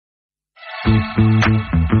We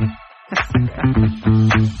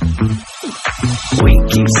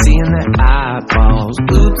keep seeing their eyeballs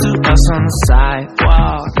glued to us on the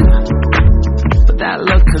sidewalk, but that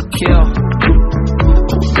look could kill.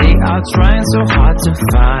 They are trying so hard to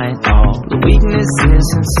find all the weaknesses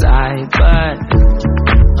inside, but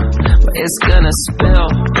it's gonna spill.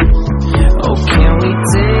 Oh, can we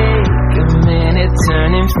take a minute,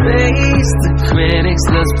 turn and face the critics?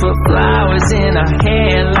 Let's put flowers in our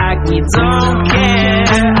hair like we don't care.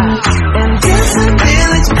 And dance the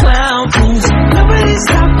village clown moves, nobody's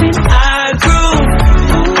stopping our groove.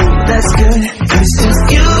 Ooh, that's good, it's just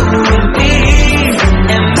you and me.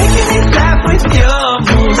 And making it laugh with your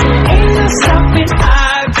moves, ain't no stopping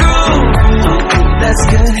our groove. Ooh, that's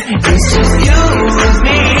good, it's just you and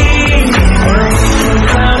me. And we can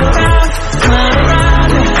clown around,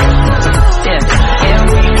 yeah. And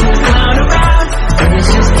we can clown around, and it's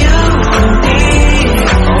just you and me.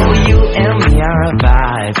 Oh, you and me are a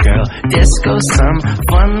vibe, girl. Disco, some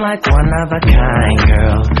fun like one of a kind,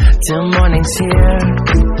 girl. Till morning's here.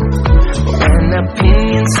 When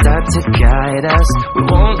opinions start to guide us, we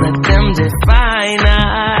won't let them define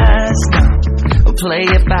us. We'll play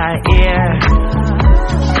it by ear.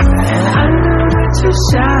 And I know that you're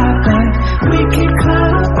shy, but we can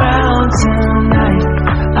clown around tonight.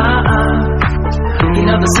 You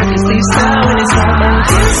know the circus leaves town when it's hot.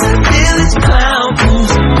 And it's a village clown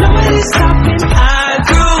moves, nobody's stopping our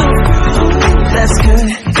groove. Ooh, that's good.